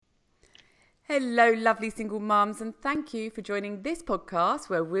Hello, lovely single mums, and thank you for joining this podcast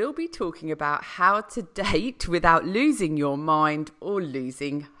where we'll be talking about how to date without losing your mind or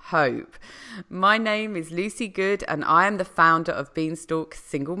losing hope. My name is Lucy Good and I am the founder of Beanstalk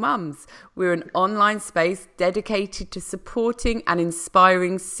Single Mums. We're an online space dedicated to supporting and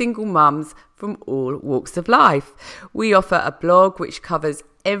inspiring single mums from all walks of life. We offer a blog which covers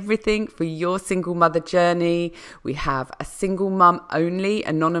everything for your single mother journey. We have a single mum only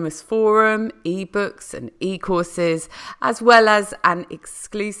anonymous forum, ebooks and e-courses, as well as an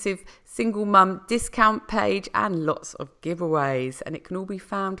exclusive single mum discount page and lots of giveaways. And it can all be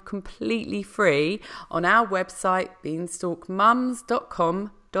found completely free on our website,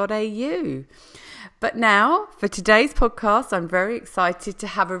 beanstalkmums.com.au. But now, for today's podcast, I'm very excited to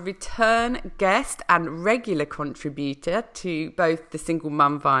have a return guest and regular contributor to both the Single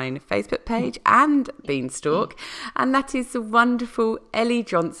Mum Vine Facebook page and Beanstalk, and that is the wonderful Ellie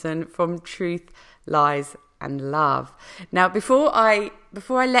Johnson from Truth, Lies and Love. Now, before I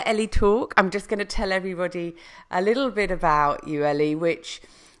let Ellie talk, I'm just going to tell everybody a little bit about you, Ellie, which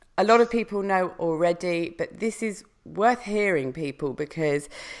a lot of people know already, but this is worth hearing, people, because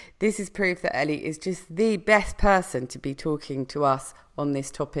this is proof that Ellie is just the best person to be talking to us on this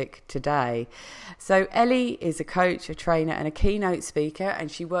topic today. So Ellie is a coach, a trainer and a keynote speaker,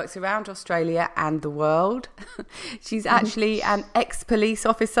 and she works around Australia and the world. She's actually an ex-police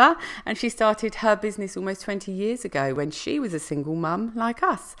officer, and she started her business almost 20 years ago when she was a single mum like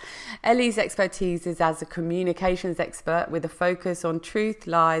us. Ellie's expertise is as a communications expert with a focus on truth,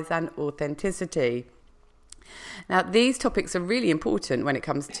 lies and authenticity. Now, these topics are really important when it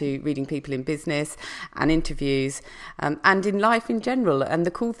comes to reading people in business and interviews and in life in general. And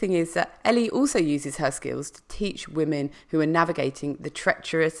the cool thing is that Ellie also uses her skills to teach women who are navigating the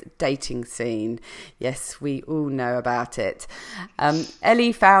treacherous dating scene. Yes, we all know about it.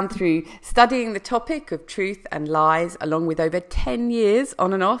 Ellie found through studying the topic of truth and lies, along with over 10 years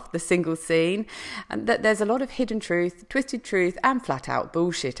on and off the single scene, and that there's a lot of hidden truth, twisted truth and flat out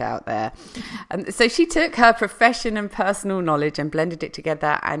bullshit out there. So she took her profession and personal knowledge and blended it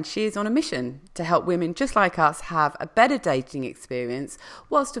together, and she is on a mission to help women just like us have a better dating experience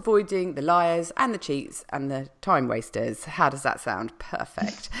whilst avoiding the liars and the cheats and the time wasters. How does that sound?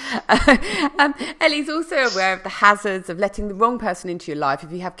 Perfect. Ellie's also aware of the hazards of letting the wrong person into your life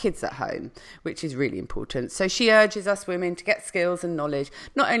if you have kids at home, which is really important. So she urges us women to get skills and knowledge,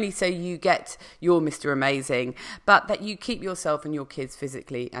 not only so you get your Mr. Amazing, but that you keep yourself and your kids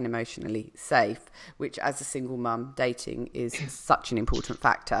physically and emotionally safe, which as a single mum, dating is such an important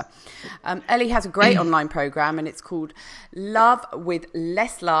factor. Ellie has a great online program and it's called Love with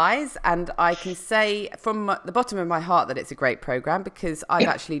Less Lies, and I can say from the bottom of my heart that it's a great program because I've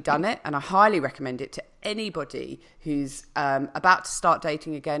actually done it, and I highly recommend it to anybody who's about to start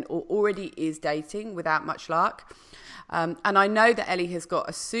dating again or already is dating without much luck. And I know that Ellie has got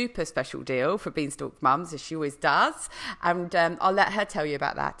a super special deal for Beanstalk Mums, as she always does. And I'll let her tell you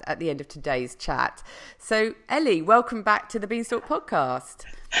about that at the end of today's chat. So, Ellie, welcome back to the Beanstalk podcast.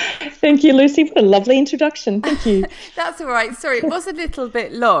 Thank you, Lucy. What a lovely introduction. Thank you. That's all right. Sorry, it was a little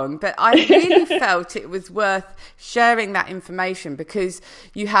bit long, but I really felt it was worth sharing that information because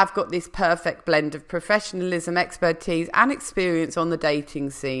you have got this perfect blend of professionalism, expertise and experience on the dating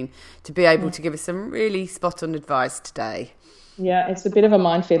scene to be able to give us some really spot-on advice today. Yeah, it's a bit of a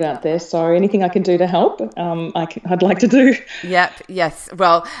minefield out there, so anything I can do to help, I'd like to do. Yep, yes.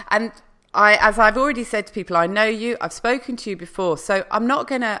 Well, and as I've already said to people, I know you, I've spoken to you before, so I'm not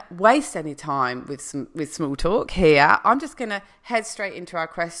going to waste any time with small talk here. I'm just going to head straight into our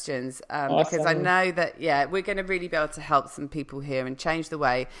questions because I know that, we're going to really be able to help some people here and change the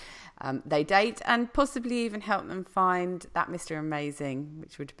way they date and possibly even help them find that Mr. Amazing,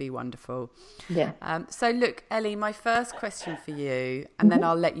 which would be wonderful. Yeah. So look, Ellie, my first question for you, and then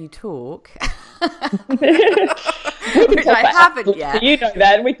I'll let you talk. Which I haven't yet. You know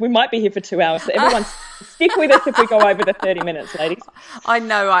that. We might be here for 2 hours. So everyone stick with us if we go over the 30 minutes, ladies. I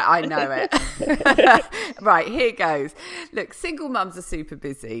know it. Right, here goes. Look, single mums are super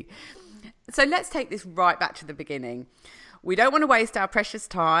busy. So let's take this right back to the beginning. We don't want to waste our precious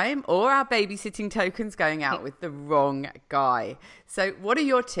time or our babysitting tokens going out with the wrong guy. So what are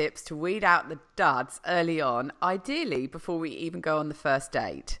your tips to weed out the duds early on, ideally before we even go on the first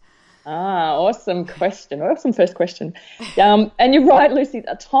date? Awesome question. Awesome first question. And you're right, Lucy,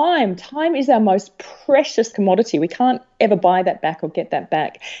 time is our most precious commodity. We can't ever buy that back or get that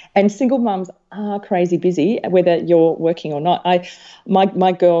back. And single mums are crazy busy, whether you're working or not.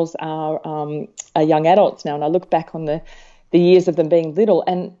 My girls are young adults now, and I look back on the the years of them being little.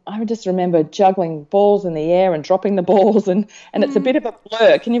 And I just remember juggling balls in the air and dropping the balls, and it's a bit of a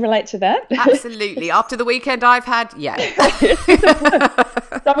blur. Can you relate to that? Absolutely. After the weekend I've had, yeah.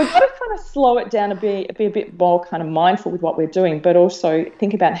 So we've got to kind of slow it down and be a bit more kind of mindful with what we're doing, but also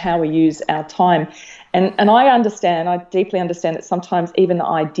think about how we use our time. And I deeply understand that sometimes even the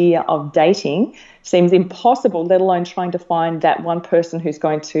idea of dating seems impossible, let alone trying to find that one person who's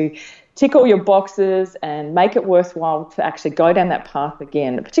going to tick all your boxes and make it worthwhile to actually go down that path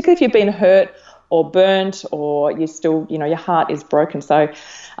again, particularly if you've been hurt or burnt, or you still, your heart is broken. So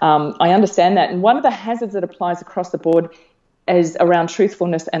I understand that. And one of the hazards that applies across the board is around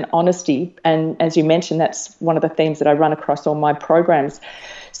truthfulness and honesty. And as you mentioned, that's one of the themes that I run across all my programs.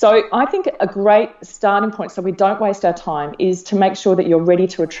 So I think a great starting point, so we don't waste our time, is to make sure that you're ready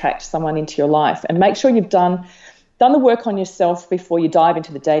to attract someone into your life, and make sure you've done the work on yourself before you dive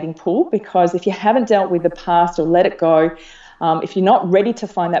into the dating pool. Because if you haven't dealt with the past or let it go, if you're not ready to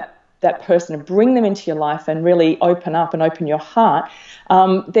find that person and bring them into your life and really open up and open your heart,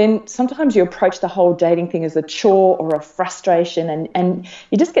 then sometimes you approach the whole dating thing as a chore or a frustration, and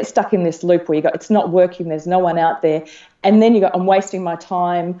you just get stuck in this loop where you go, it's not working, there's no one out there. And then you go, I'm wasting my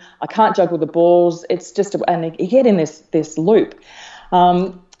time, I can't juggle the balls. It's just, and you get in this loop.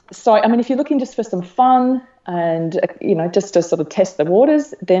 So, I mean, if you're looking just for some fun and, just to sort of test the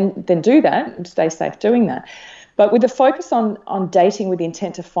waters, then do that and stay safe doing that. But with the focus on dating with the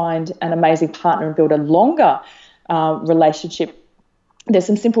intent to find an amazing partner and build a longer relationship, there's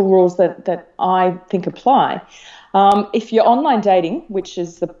some simple rules that I think apply. If you're online dating, which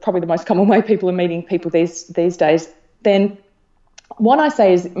is probably the most common way people are meeting people these days, then what I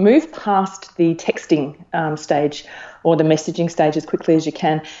say is move past the texting stage or the messaging stage as quickly as you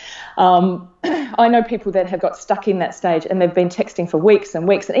can. I know people that have got stuck in that stage and they've been texting for weeks and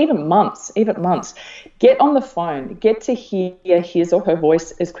weeks and even months. Get on the phone, get to hear his or her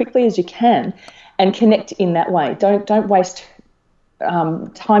voice as quickly as you can and connect in that way. Don't waste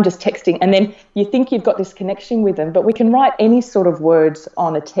time just texting, and then you think you've got this connection with them, but we can write any sort of words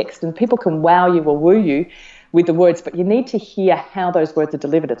on a text and people can wow you or woo you with the words, but you need to hear how those words are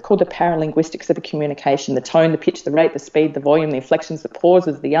delivered. It's called the paralinguistics of the communication: the tone, the pitch, the rate, the speed, the volume, the inflections, the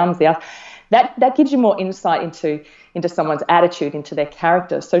pauses, the ums, the ahs. That gives you more insight into someone's attitude, into their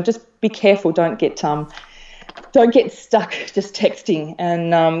character. So just be careful. Don't get stuck just texting.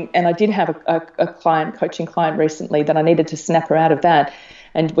 And I did have a coaching client recently that I needed to snap her out of that.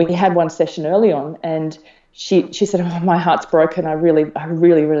 And we had one session early on, and she said, "Oh, my heart's broken. I really,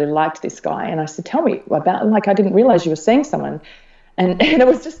 really liked this guy." And I said, "Tell me about it. I didn't realize you were seeing someone." And it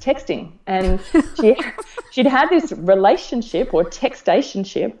was just texting. And she'd had this relationship or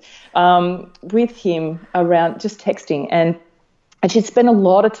textationship with him around just texting. And she'd spent a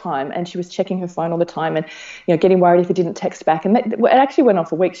lot of time, and she was checking her phone all the time and, getting worried if he didn't text back. And it actually went on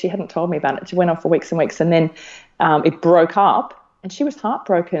for weeks. She hadn't told me about it. She went on for weeks and weeks. And then it broke up. And she was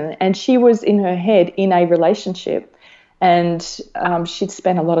heartbroken, and she was in her head in a relationship, and she'd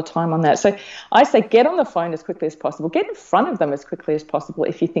spent a lot of time on that. So I say get on the phone as quickly as possible. Get in front of them as quickly as possible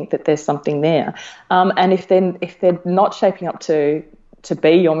if you think that there's something there. And if they're not shaping up to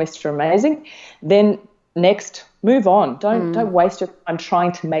be your Mr. Amazing, then next, move on. Don't waste your time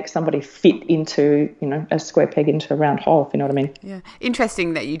trying to make somebody fit into, a square peg into a round hole, if you know what I mean. Yeah.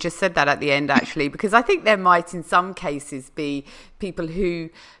 Interesting that you just said that at the end, actually, because I think there might in some cases be people who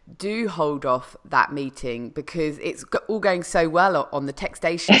do hold off that meeting because it's all going so well on the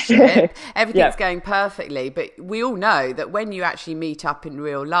textationship. Everything's going perfectly. But we all know that when you actually meet up in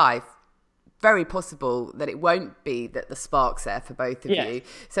real life, very possible that it won't be that the spark's there for both of you.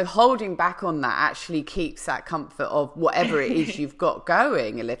 So holding back on that actually keeps that comfort of whatever it is you've got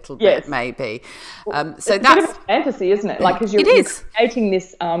going a little bit, maybe. So that's a bit of a fantasy, isn't it? Because you're creating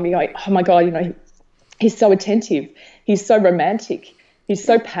this, you're like, oh my God, he's so attentive, he's so romantic, he's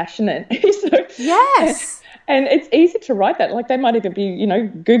so passionate, yes. And it's easy to write that. They might even be,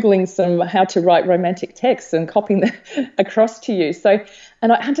 Googling some how to write romantic texts and copying them across to you. So,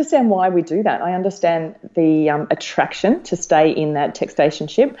 and I understand why we do that. I understand the attraction to stay in that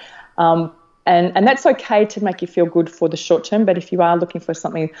textationship. And that's okay to make you feel good for the short term. But if you are looking for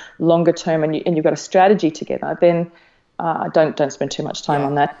something longer term and you've got a strategy together, then don't spend too much time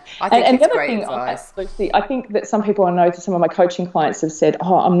on that. I think it's great advice. Lucy, I think that some people I know, some of my coaching clients have said,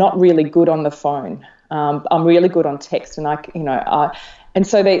 "Oh, I'm not really good on the phone. I'm really good on text," and And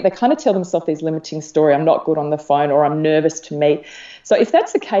so they kind of tell themselves these limiting story, I'm not good on the phone, or I'm nervous to meet. So if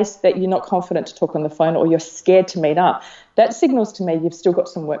that's the case, that you're not confident to talk on the phone, or you're scared to meet up, that signals to me you've still got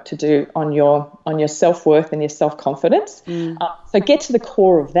some work to do on your self-worth and your self-confidence. So get to the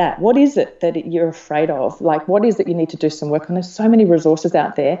core of that. What is it that you're afraid of? Like, what is it you need to do some work on? There's so many resources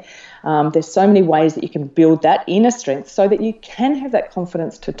out there. There's so many ways that you can build that inner strength so that you can have that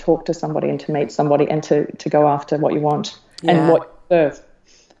confidence to talk to somebody and to meet somebody and to go after what you want and what you serve.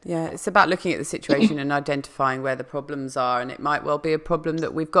 Yeah, it's about looking at the situation and identifying where the problems are, and it might well be a problem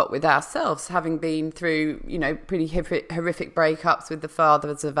that we've got with ourselves, having been through, pretty horrific breakups with the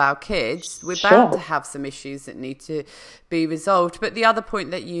fathers of our kids. We're bound to have some issues that need to be resolved. But the other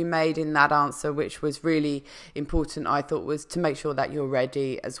point that you made in that answer, which was really important, I thought, was to make sure that you're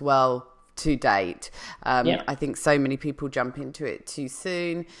ready as well to date. I think so many people jump into it too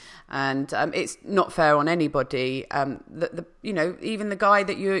soon, and it's not fair on anybody. Even the guy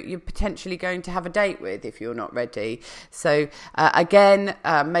that you're potentially going to have a date with, if you're not ready. So again,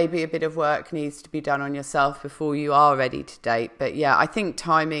 maybe a bit of work needs to be done on yourself before you are ready to date. But yeah, I think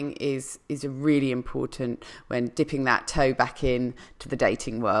timing is really important when dipping that toe back in to the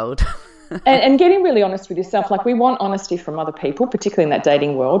dating world. And getting really honest with yourself. Like, we want honesty from other people, particularly in that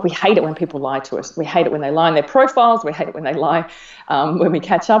dating world. We hate it when people lie to us. We hate it when they lie in their profiles. We hate it when they lie when we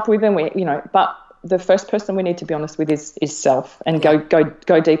catch up with them. But the first person we need to be honest with is self, and go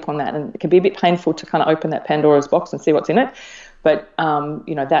deep on that. And it can be a bit painful to kind of open that Pandora's box and see what's in it. But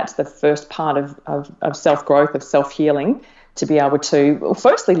that's the first part of self-growth, of self-healing, to be able to, well,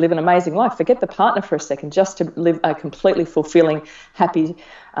 firstly, live an amazing life. Forget the partner for a second, just to live a completely fulfilling, happy,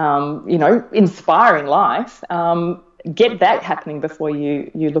 inspiring life. Get that happening before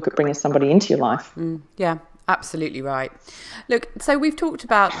you look at bringing somebody into your life. Yeah, absolutely right. Look, so we've talked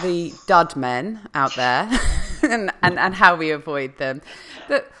about the dud men out there and how we avoid them.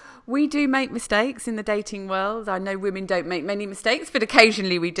 But we do make mistakes in the dating world. I know women don't make many mistakes, but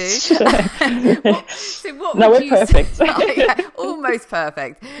occasionally we do. We're perfect. Almost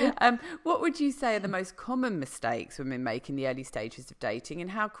perfect. What would you say are the most common mistakes women make in the early stages of dating, and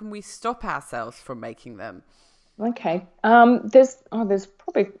how can we stop ourselves from making them? Okay. There's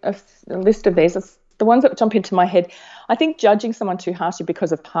probably a list of these. It's the ones that jump into my head. I think judging someone too harshly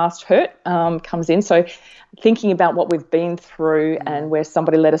because of past hurt comes in. So thinking about what we've been through and where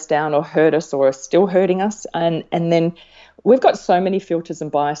somebody let us down or hurt us or are still hurting us. And then we've got so many filters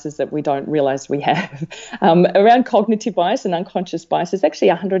and biases that we don't realize we have. Around cognitive bias and unconscious bias, there's actually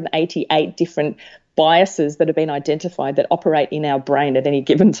 188 different biases that have been identified that operate in our brain at any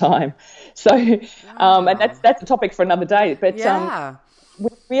given time. So, and that's a topic for another day. But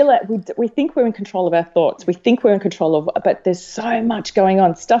we think we're in control of our thoughts. We think we're in control of, but there's so much going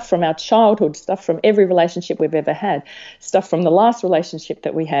on. Stuff from our childhood, stuff from every relationship we've ever had, stuff from the last relationship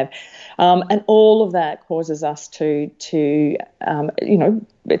that we have, and all of that causes us to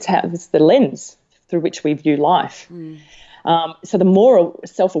it's the lens through which we view life. So the more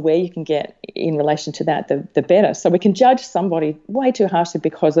self-aware you can get in relation to that, the better. So we can judge somebody way too harshly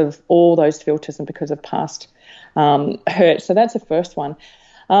because of all those filters and because of past hurt. So that's the first one.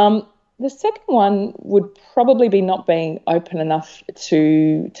 The second one would probably be not being open enough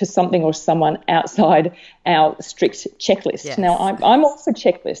to something or someone outside our strict checklist. Yes. Now, I'm all for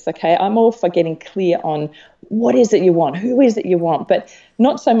checklists, okay? I'm all for getting clear on what is it you want, who is it you want, but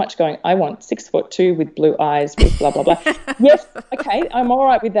not so much going, I want 6'2" with blue eyes, with blah, blah, blah. Yes, okay, I'm all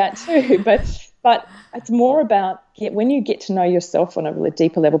right with that too, but it's more about when you get to know yourself on a really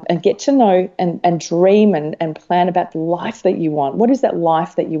deeper level and get to know and dream and plan about the life that you want. What is that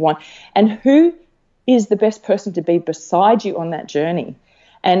life that you want? And who is the best person to be beside you on that journey?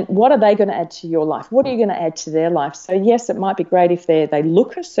 And what are they going to add to your life? What are you going to add to their life? So, yes, it might be great if they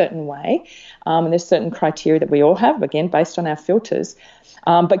look a certain way, and there's certain criteria that we all have, again, based on our filters,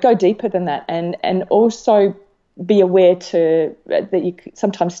 but go deeper than that and also be aware that you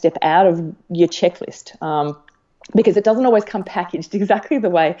sometimes step out of your checklist because it doesn't always come packaged exactly the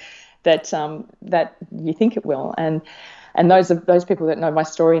way that you think it will. And those people that know my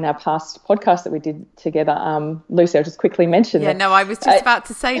story in our past podcast that we did together, Lucy, I'll just quickly mention. Yeah, no, I was just about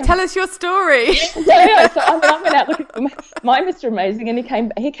to say, tell us your story. So I went out looking for my Mr. Amazing, and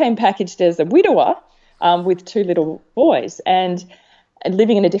he came packaged as a widower with 2 little boys, and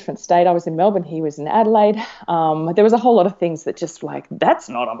living in a different state. I was in Melbourne, he was in Adelaide. There was a whole lot of things that just that's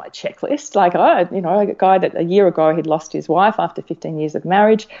not on my checklist. A guy that a year ago he'd lost his wife after 15 years of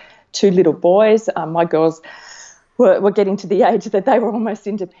marriage, 2 little boys. My girls were getting to the age that they were almost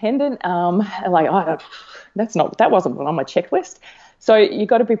independent. That wasn't on my checklist. So you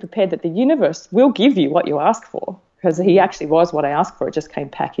got to be prepared that the universe will give you what you ask for. because he actually was what I asked for. It just came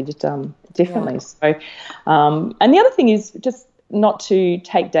packaged differently. So, and the other thing is just not to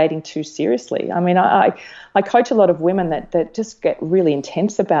take dating too seriously. I mean, I coach a lot of women that just get really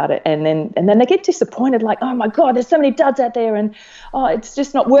intense about it, and then they get disappointed, like, oh my God, there's so many duds out there, and oh, it's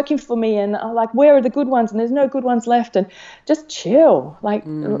just not working for me, and like, where are the good ones? And there's no good ones left. And just chill, like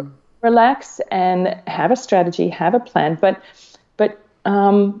relax and have a strategy, have a plan. But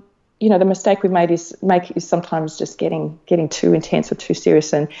you know, the mistake we make is sometimes just getting too intense or too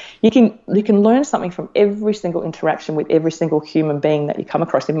serious. And you can learn something from every single interaction with every single human being that you come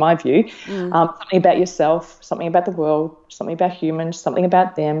across, in my view. Something about yourself, something about the world, something about humans, something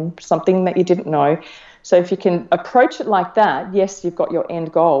about them, something that you didn't know. So if you can approach it like that, yes, you've got your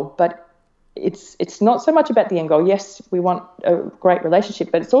end goal, but it's not so much about the end goal. Yes, we want a great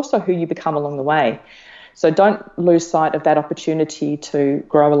relationship, but it's also who you become along the way. So don't lose sight of that opportunity to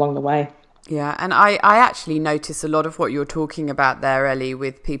grow along the way. Yeah, and I actually notice a lot of what you're talking about there, Ellie,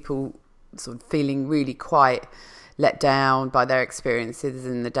 with people sort of feeling really quite let down by their experiences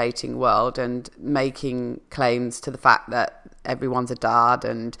in the dating world and making claims to the fact that everyone's a dud.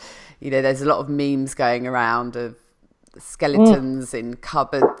 And, you know, there's a lot of memes going around of skeletons in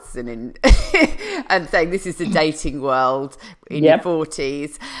cupboards and in and saying this is the dating world in your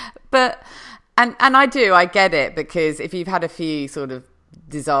 40s. But and I get it, because if you've had a few sort of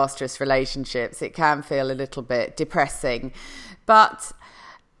disastrous relationships, it can feel a little bit depressing. But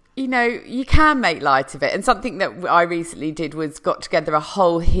you know, you can make light of it. And something that I recently did was got together a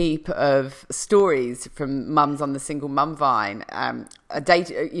whole heap of stories from mums on the Single Mum Vine,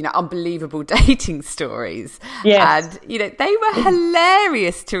 unbelievable dating stories. Yes. And, you know, they were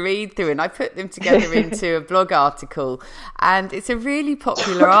hilarious to read through. And I put them together into a blog article. And it's a really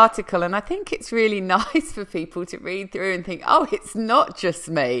popular article. And I think it's really nice for people to read through and think, oh, it's not just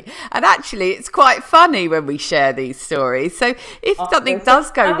me. And actually, it's quite funny when we share these stories. So if something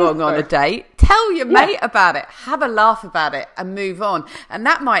does go wrong on a date, tell your mate about it, have a laugh about it, and move on. And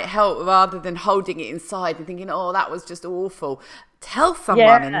that might help, rather than holding it inside and thinking, oh, that was just awful. Tell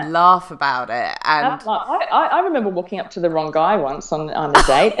someone and laugh about it. And I remember walking up to the wrong guy once on a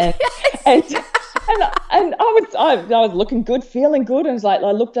date, and I was looking good, feeling good, and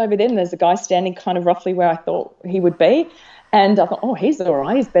I looked over there, and there's a guy standing kind of roughly where I thought he would be, and I thought, oh, he's all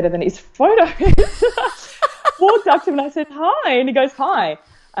right, he's better than his photo. Walked up to him and I said, hi, and he goes, hi.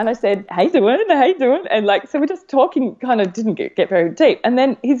 And I said, how you doing? And so we're just talking, kind of didn't get very deep. And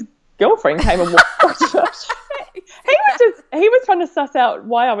then his girlfriend came and walked. He was trying to suss out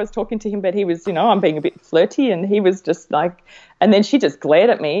why I was talking to him, but he was, you know, I'm being a bit flirty, and he was just like, and then she just glared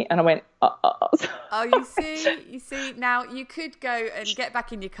at me, and I went, Oh, you see, now you could go and get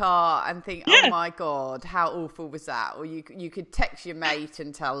back in your car and think, oh my God, how awful was that? Or you could text your mate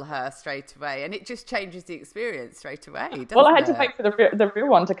and tell her straight away, and it just changes the experience straight away, doesn't Well, I had to wait for the real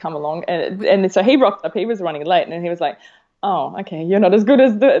one to come along, and so he rocked up, he was running late, and he was like, oh, okay, you're not as good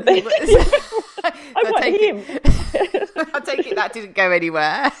as I want him. I take it that didn't go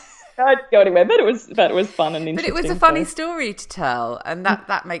anywhere. I didn't go anywhere, but it was fun and interesting. But it was a funny story to tell, and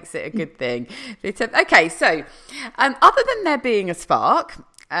that makes it a good thing. Okay, so other than there being a spark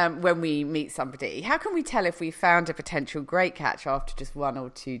when we meet somebody, how can we tell if we found a potential great catch after just 1 or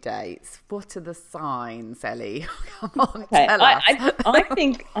 2 dates? What are the signs, Ellie? Come on, tell us. I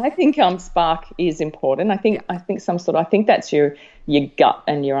think spark is important. I think that's your gut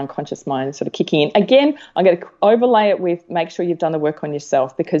and your unconscious mind sort of kicking in. Again, I'm going to overlay it with make sure you've done the work on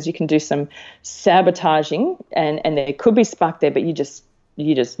yourself, because you can do some sabotaging and there could be spark there, but you just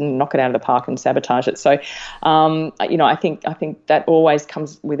knock it out of the park and sabotage it. So, you know, I think that always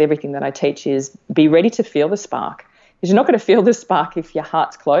comes with everything that I teach is be ready to feel the spark, because you're not going to feel the spark if your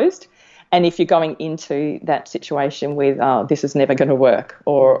heart's closed. And if you're going into that situation with, this is never going to work,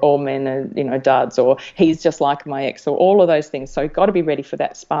 or all men are, you know, duds, or he's just like my ex, or all of those things. So you've got to be ready for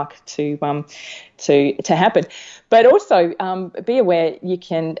that spark to happen. But also be aware you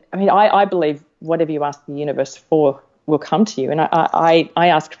can, I believe whatever you ask the universe for will come to you. And I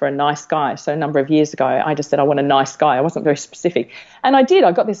asked for a nice guy. So a number of years ago, I just said, I want a nice guy. I wasn't very specific. And I did.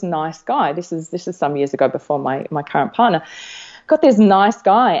 I got this nice guy. This is some years ago before my current partner. Got this nice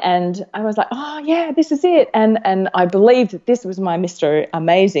guy, and I was like, oh yeah, this is it. And I believed that this was my Mr.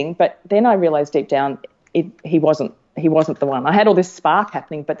 Amazing, but then I realized deep down he wasn't the one. I had all this spark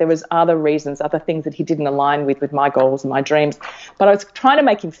happening, but there was other reasons, other things that he didn't align with my goals and my dreams. But I was trying to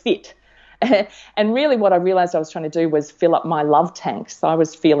make him fit. And really what I realized I was trying to do was fill up my love tank. So I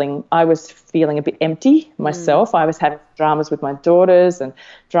was feeling a bit empty myself. I was having dramas with my daughters and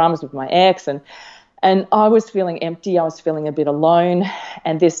dramas with my ex, And I was feeling empty. I was feeling a bit alone.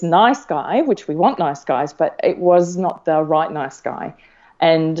 And this nice guy, which we want nice guys, but it was not the right nice guy.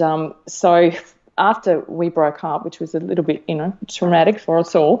 And so after we broke up, which was a little bit, traumatic for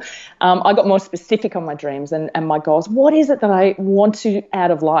us all, I got more specific on my dreams and my goals. What is it that I want to out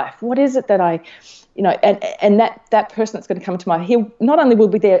of life? What is it that and that person that's going to come to mind, he'll not only will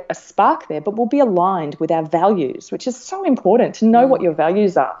be there a spark there, but will be aligned with our values, which is so important to know what your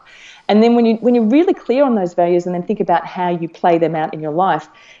values are. And then when you're really clear on those values and then think about how you play them out in your life,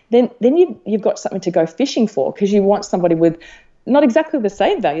 then you've got something to go fishing for, because you want somebody with not exactly the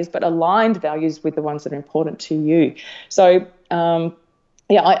same values, but aligned values with the ones that are important to you. So,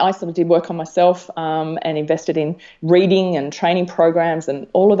 I sort of did work on myself and invested in reading and training programs and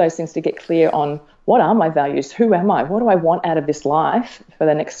all of those things to get clear on what are my values, who am I, what do I want out of this life for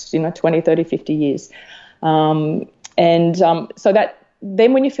the next 20, 30, 50 years. So that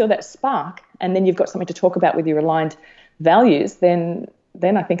then when you feel that spark and then you've got something to talk about with your aligned values, then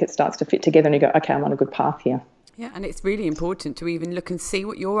I think it starts to fit together and you go, okay, I'm on a good path here. Yeah, and it's really important to even look and see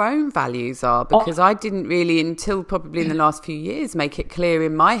what your own values are, because I didn't really, until probably in the last few years, make it clear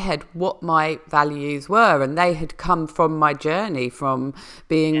in my head what my values were. And they had come from my journey, from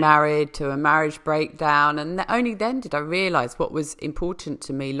being married to a marriage breakdown. And only then did I realise what was important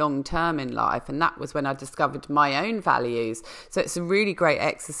to me long term in life. And that was when I discovered my own values. So it's a really great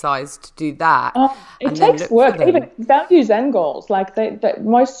exercise to do that. It takes work, even values and goals. Like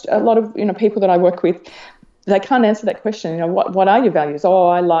a lot of people that I work with, they can't answer that question. What are your values? Oh,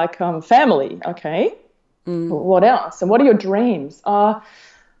 I like family. Okay. What else? And what are your dreams?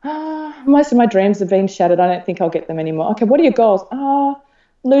 Most of my dreams have been shattered. I don't think I'll get them anymore. Okay, what are your goals?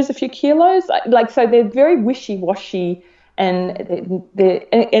 Lose a few kilos. So they're very wishy-washy, and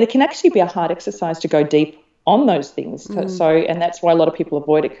it can actually be a hard exercise to go deep on those things. So, and that's why a lot of people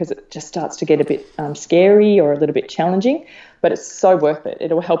avoid it, because it just starts to get a bit scary or a little bit challenging. But it's so worth it.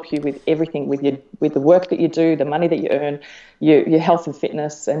 It'll help you with everything, with the work that you do, the money that you earn, your health and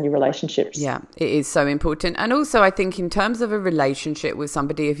fitness, and your relationships. Yeah, it is so important. And also, I think in terms of a relationship with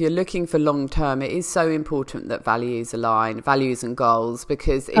somebody, if you're looking for long term, it is so important that values align, values and goals,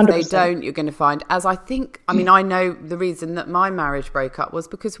 because if 100%. They don't, you're going to find, I know the reason that my marriage broke up was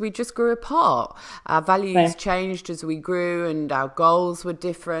because we just grew apart. Our values changed as we grew, and our goals were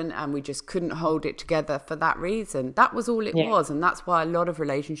different, and we just couldn't hold it together for that reason. That was all it was. And that's why a lot of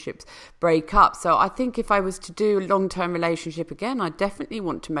relationships break up. So I think if I was to do a long-term relationship again, I definitely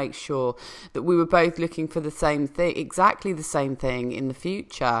want to make sure that we were both looking for the same thing, exactly the same thing in the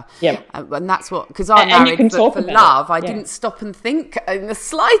future. Yeah. And that's what, because I married for love. I didn't stop and think in the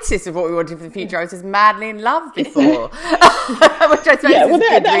slightest of what we wanted for the future. I was just madly in love before. Which I suppose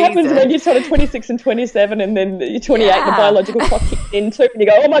that happens when you're sort of 26 and 27, and then you're 28 and the biological clock kicks in too, and you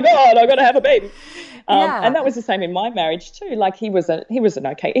go, oh my God, I've got to have a baby. And that was the same in my marriage too. Like he was a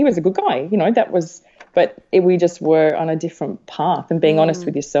good guy, but we just were on a different path, and being honest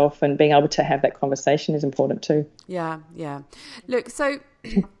with yourself and being able to have that conversation is important too. Yeah. Look, so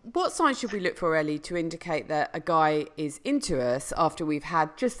what signs should we look for, Ellie, to indicate that a guy is into us after we've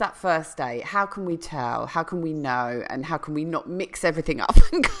had just that first date? How can we tell? How can we know? And how can we not mix everything up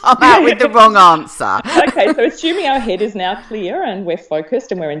and come out with the wrong answer? Okay, so assuming our head is now clear and we're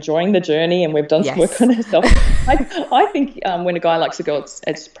focused and we're enjoying the journey and we've done some work on ourselves, I think when a guy likes a girl,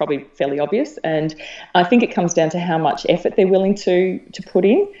 it's probably fairly obvious. And I think it comes down to how much effort they're willing to put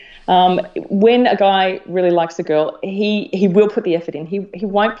in. When a guy really likes a girl, he will put the effort in. He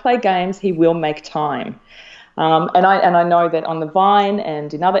won't play games. He will make time. And I know that on the Vine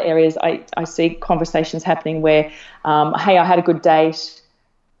and in other areas, I see conversations happening where, hey, I had a good date.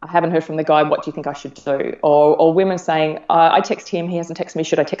 I haven't heard from the guy. What do you think I should do? Or women saying, I text him. He hasn't texted me.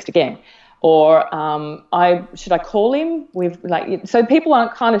 Should I text again? Or should I call him? So people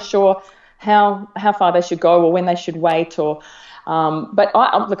aren't kind of sure how far they should go or when they should wait. But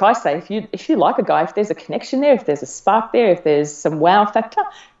I say, if you like a guy, if there's a connection there, if there's a spark there, if there's some wow factor,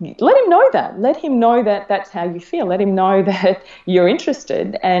 let him know that. Let him know that that's how you feel. Let him know that you're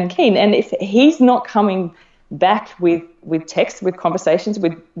interested and keen. And if he's not coming back with texts, with conversations,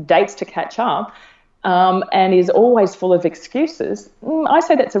 with dates to catch up, and is always full of excuses, I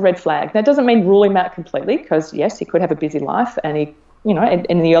say that's a red flag. That doesn't mean rule him out completely, because yes, he could have a busy life and he,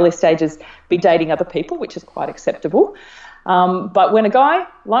 in the early stages be dating other people, which is quite acceptable. But when a guy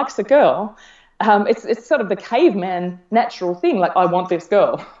likes a girl, it's sort of the caveman natural thing. Like, I want this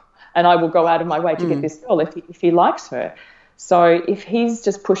girl and I will go out of my way to get this girl if he likes her. So if he's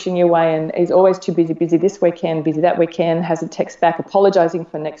just pushing you away and he's always too busy this weekend, busy that weekend, hasn't text back, apologising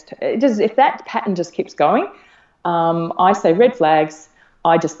for if that pattern just keeps going, I say red flags.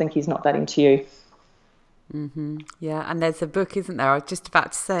 I just think he's not that into you. Yeah, and there's a book, isn't there? I was just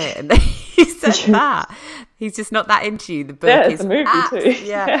about to say it, and then you said that. He's just not that into you. The book is a movie too.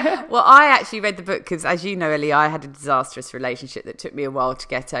 Yeah. Well, I actually read the book because, as you know, Ellie, I had a disastrous relationship that took me a while to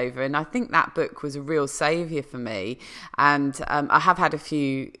get over, and I think that book was a real saviour for me. And I have had a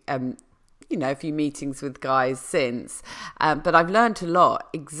few a few meetings with guys since, but I've learned a lot,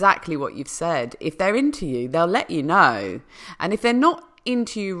 exactly what you've said. If they're into you, they'll let you know. And if they're not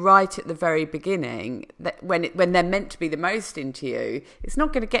into you right at the very beginning, that when they're meant to be the most into you, it's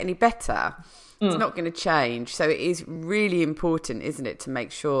not going to get any better. It's not going to change. So it is really important, isn't it, to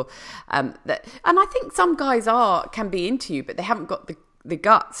make sure that, and I think some guys can be into you, but they haven't got the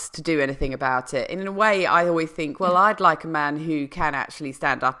guts to do anything about it. In a way, I always think, well, I'd like a man who can actually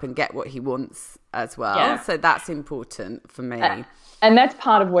stand up and get what he wants as well. Yeah. So that's important for me. And that's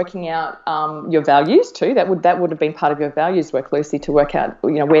part of working out your values too. That would have been part of your values work, Lucy, to work out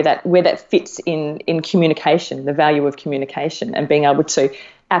where that fits in communication, the value of communication, and being able to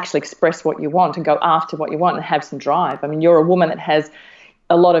actually express what you want and go after what you want and have some drive. I mean, you're a woman that has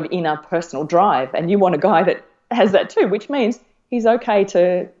a lot of inner personal drive, and you want a guy that has that too, which means he's okay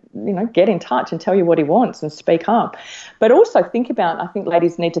to, get in touch and tell you what he wants and speak up. But also I think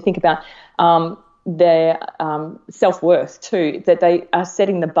ladies need to think about their self-worth too, that they are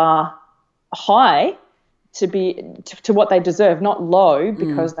setting the bar high to what they deserve, not low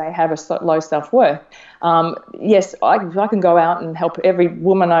because they have a low self-worth. Yes, I can go out and help every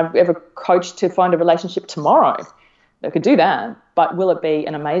woman I've ever coached to find a relationship tomorrow. I could do that, but will it be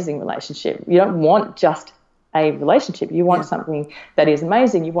an amazing relationship? You don't want just a relationship. You want something that is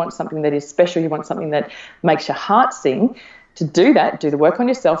amazing. You want something that is special. You want something that makes your heart sing. To do that, do the work on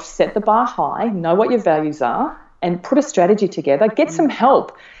yourself, set the bar high, know what your values are, and put a strategy together. Get some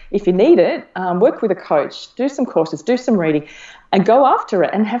help if you need it. Work with a coach, do some courses, do some reading, and go after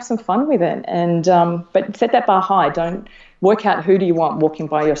it and have some fun with it. And but set that bar high. Don't work out who do you want walking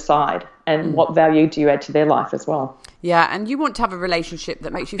by your side and what value do you add to their life as well. Yeah, and you want to have a relationship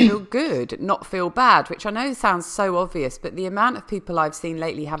that makes you feel good, not feel bad, which I know sounds so obvious, but the amount of people I've seen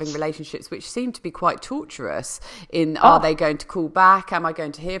lately having relationships which seem to be quite torturous are they going to call back? Am I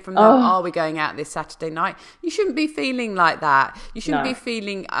going to hear from them? Are we going out this Saturday night? You shouldn't be feeling like that. You shouldn't be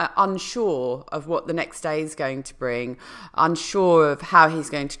feeling unsure of what the next day is going to bring, unsure of how he's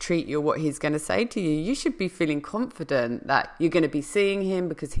going to treat you or what he's going to say to you. You should be feeling confident that you're going to be seeing him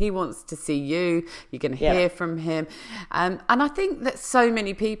because he wants to see you. You're going to hear from him. And I think that so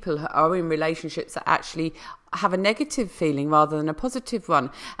many people are in relationships that actually have a negative feeling rather than a positive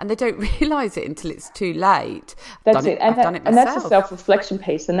one, and they don't realise it until it's too late. That's it. I've done it myself. And that's a self-reflection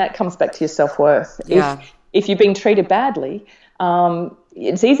piece, and that comes back to your self-worth. Yeah. If you're being treated badly,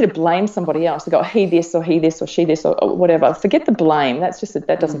 it's easy to blame somebody else. They go, he this or she this or whatever. Forget the blame.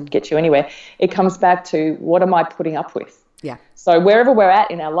 That doesn't get you anywhere. It comes back to, what am I putting up with? Yeah. So wherever we're at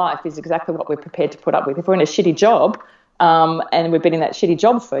in our life is exactly what we're prepared to put up with. If we're in a shitty job and we've been in that shitty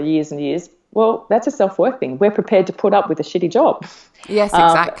job for years and years, well, that's a self-worth thing. We're prepared to put up with a shitty job. Yes,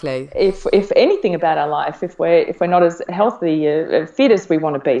 exactly. If anything about our life, if we're not as healthy, fit as we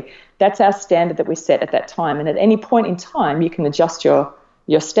want to be, that's our standard that we set at that time. And at any point in time, you can adjust your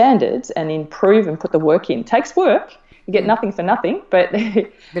standards and improve and put the work in. It takes work. You get nothing for nothing, but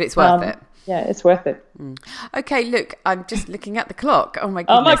it's worth it. Yeah, it's worth it. Okay, look, I'm just looking at the clock. Oh my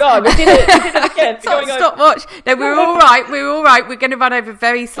goodness. Oh my God, we did it. We did it again. Stop watch. No, we're all right. We're going to run over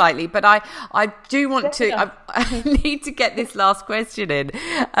very slightly, but I do want to, I need to get this last question in.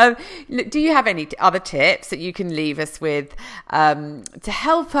 Do you have any other tips that you can leave us with to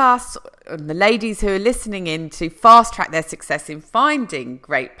help us, the ladies who are listening in, to fast track their success in finding a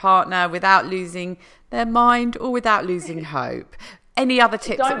great partner without losing their mind or without losing hope? Any other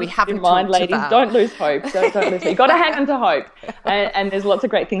tips that we haven't talked ladies, about? Don't lose hope. Don't lose. You've got to hang on to hope. And there's lots of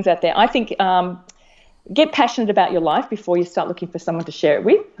great things out there. I think get passionate about your life before you start looking for someone to share it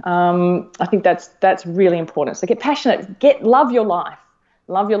with. I think that's really important. So get passionate. Love your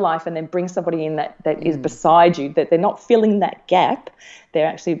life, and then bring somebody in that is beside you, that they're not filling that gap. They're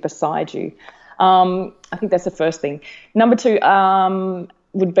actually beside you. I think that's the first thing. Number 2,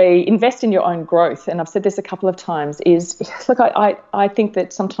 would be invest in your own growth. And I've said this a couple of times, look, I think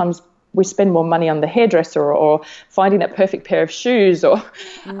that sometimes we spend more money on the hairdresser or finding that perfect pair of shoes or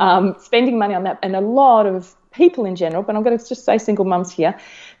spending money on that. And a lot of people in general, but I'm going to just say single mums here,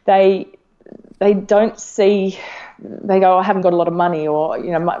 they don't see, they go, I haven't got a lot of money, or,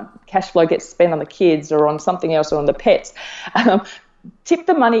 my cash flow gets spent on the kids or on something else or on the pets. Tip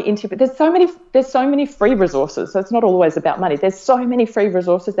the money into, but there's so many free resources. So it's not always about money. There's so many free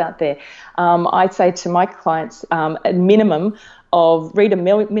resources out there. I'd say to my clients, at minimum, read a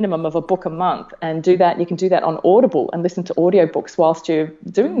minimum of a book a month and do that. You can do that on Audible and listen to audiobooks whilst you're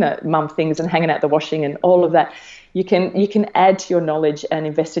doing the mum things and hanging out the washing and all of that. You can add to your knowledge and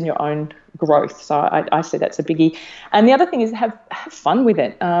invest in your own growth. So I see that's a biggie. And the other thing is have fun with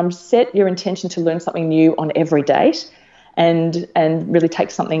it. Set your intention to learn something new on every date and really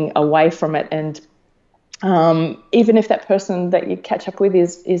take something away from it. And even if that person that you catch up with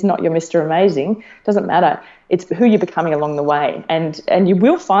is not your Mr. Amazing, doesn't matter. It's who you're becoming along the way, and you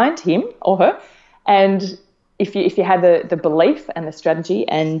will find him or her. And if you have the belief and the strategy,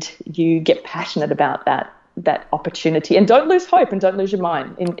 and you get passionate about that opportunity, and don't lose hope and don't lose your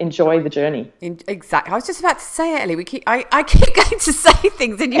mind. Enjoy the journey. Exactly. I was just about to say it, Ellie. I keep going to say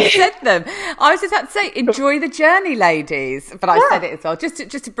things and you said them. I was just about to say, enjoy the journey, ladies. But I said it as well, just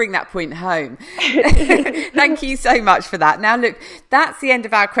to bring that point home. Thank you so much for that. Now, look, that's the end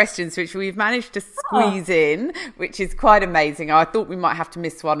of our questions, which we've managed to squeeze in, which is quite amazing. I thought we might have to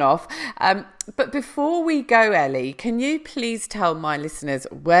miss one off. But before we go, Ellie, can you please tell my listeners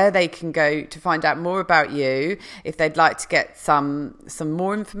where they can go to find out more about you, if they'd like to get some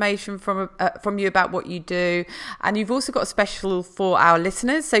more information from you about what you do? And you've also got a special for our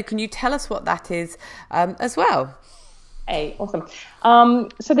listeners, so can you tell us what that is as well? Hey, awesome.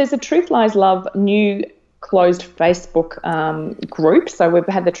 So there's a Truth Lies Love new closed Facebook group. So we've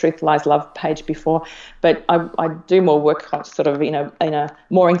had the Truth Lies Love page before, but I do more work sort of in a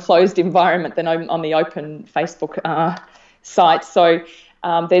more enclosed environment than on the open Facebook site. So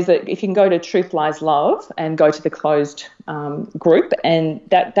if you can go to Truth Lies Love and go to the closed group, and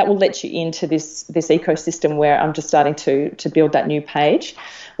that will let you into this ecosystem where I'm just starting to build that new page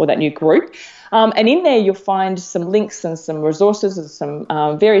or that new group. And in there, you'll find some links and some resources and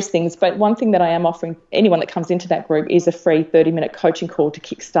some various things. But one thing that I am offering anyone that comes into that group is a free 30-minute coaching call to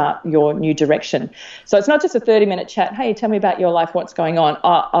kickstart your new direction. So it's not just a 30-minute chat. Hey, tell me about your life. What's going on?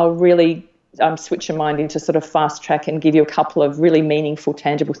 I'll really switch your mind into sort of fast track and give you a couple of really meaningful,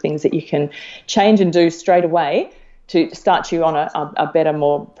 tangible things that you can change and do straight away to start you on a better,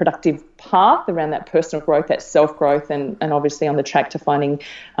 more productive path around that personal growth, that self-growth, and obviously on the track to finding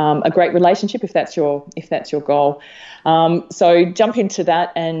a great relationship if that's your goal. So jump into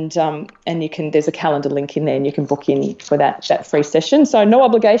that, and you can. There's a calendar link in there, and you can book in for that free session. So no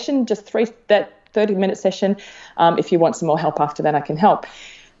obligation, just that 30-minute session. If you want some more help after that, I can help.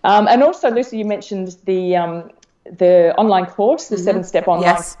 And also, Lucy, you mentioned the online course, the 7-step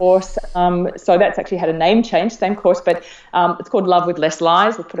online course. So that's actually had a name change, same course, but it's called Love with Less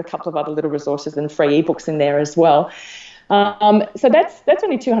Lies. We've put a couple of other little resources and free ebooks in there as well. So that's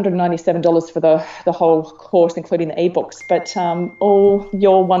only $297 for the whole course, including the ebooks. But all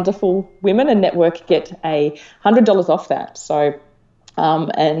your wonderful women and network get $100 off that. So.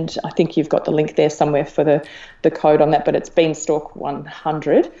 And I think you've got the link there somewhere for the code on that, but it's Beanstalk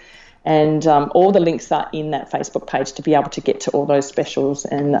 100. And all the links are in that Facebook page to be able to get to all those specials,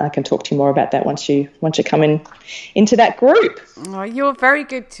 and I can talk to you more about that once you come into that group. Oh, you're very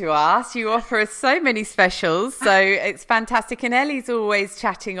good to us. You offer us so many specials, so it's fantastic. And Ellie's always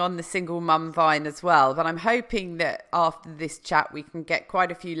chatting on the Single Mum Vine as well. But I'm hoping that after this chat, we can get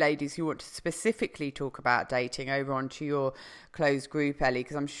quite a few ladies who want to specifically talk about dating over onto your closed group, Ellie,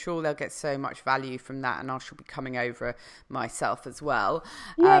 because I'm sure they'll get so much value from that, and I shall be coming over myself as well.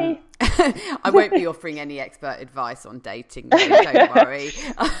 Yay. I won't be offering any expert advice on dating, though, don't worry.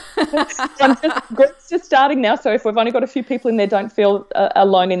 Group's just starting now, so if we've only got a few people in there, don't feel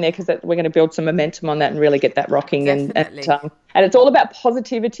alone in there, because we're going to build some momentum on that and really get that rocking. And it's all about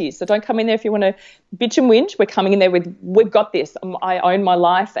positivity. So don't come in there if you want to bitch and whinge. We're coming in there with, we've got this. I own my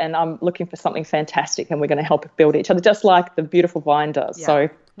life, and I'm looking for something fantastic, and we're going to help build each other, just like the beautiful Vine does. Yeah. So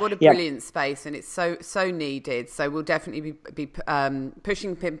what a brilliant space, and it's so needed. So we'll definitely be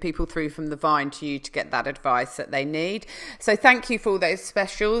pushing people through from the Vine to you to get that advice that they need. So thank you for all those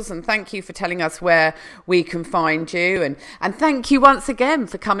specials, and thank you for telling us where we can find you, and thank you once again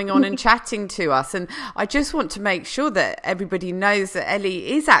for coming on and chatting to us. And I just want to make sure that everybody knows that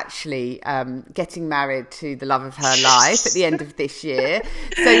Ellie is actually getting married to the love of her life at the end of this year.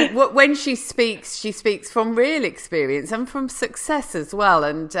 So when she speaks from real experience and from success as well.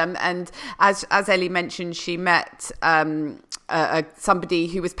 And as Ellie mentioned, she met somebody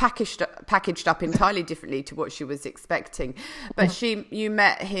who was packaged up entirely differently to what she was expecting. But you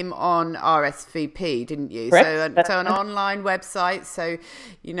met him on RSVP, didn't you? Correct. So an online website. So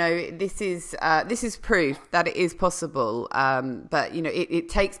this is proof that it is possible. But it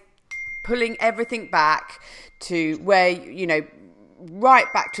takes pulling everything back to where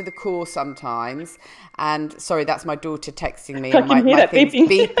right back to the core sometimes. And sorry, that's my daughter texting me. I can hear that thing's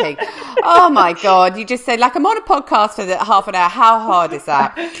beeping. Oh my God, you just said, like, I'm on a podcast for half an hour. How hard is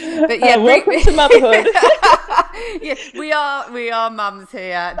that? But yeah, welcome to motherhood. Yeah, we are mums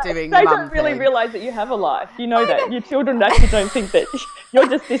here doing They mum don't really thing. realise that you have a life. You know that. Your children actually don't think that you're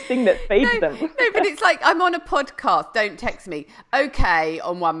just this thing that feeds them. No, but it's like, I'm on a podcast. Don't text me. Okay,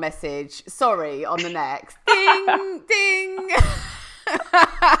 on one message. Sorry, on the next. Ding, ding.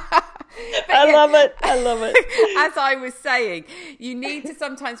 I love it. As I was saying, you need to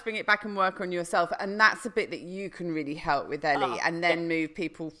sometimes bring it back and work on yourself, and that's a bit that you can really help with, Ellie, and then move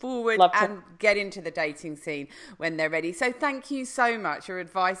people forward and get into the dating scene when they're ready. So thank you so much. Your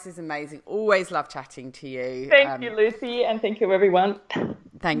advice is amazing. Always love chatting to you. Thank you, Lucy, and thank you, everyone.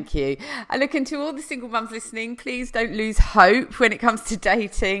 Thank you. And look, into all the single mums listening, please don't lose hope when it comes to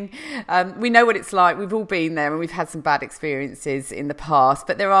dating. We know what it's like. We've all been there and we've had some bad experiences in the past,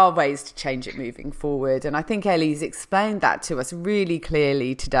 but there are ways to change it moving forward. And I think Ellie's explained that to us really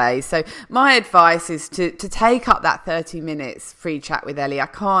clearly today. So my advice is to take up that 30 minutes free chat with Ellie. I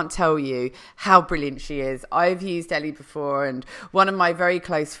can't tell you how brilliant she is. I've used Ellie before, and one of my very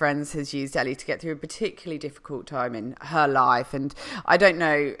close friends has used Ellie to get through a particularly difficult time in her life. And I don't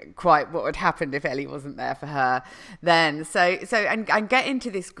know quite what would happen if Ellie wasn't there for her then. So and get into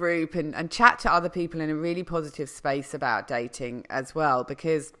this group and chat to other people in a really positive space about dating as well,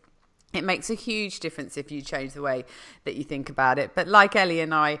 because it makes a huge difference if you change the way that you think about it. But like Ellie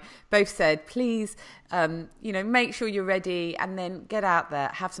and I both said, please, make sure you're ready and then get out there,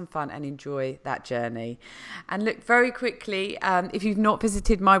 have some fun and enjoy that journey. And look, very quickly, if you've not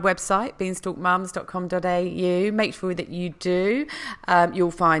visited my website, beanstalkmums.com.au, make sure that you do.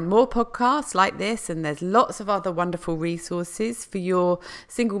 You'll find more podcasts like this, and there's lots of other wonderful resources for your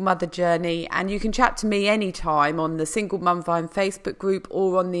single mother journey. And you can chat to me anytime on the Single Mum Vine Facebook group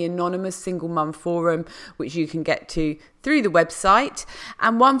or on the anonymous Single Mum forum, which you can get to through the website.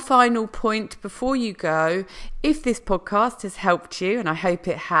 And one final point before you go, if this podcast has helped you, and I hope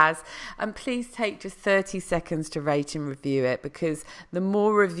it has, please take just 30 seconds to rate and review it, because the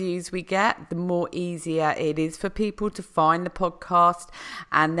more reviews we get, the more easier it is for people to find the podcast,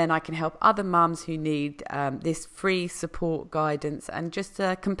 and then I can help other mums who need this free support, guidance and just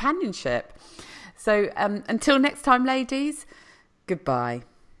companionship. So until next time, ladies, goodbye.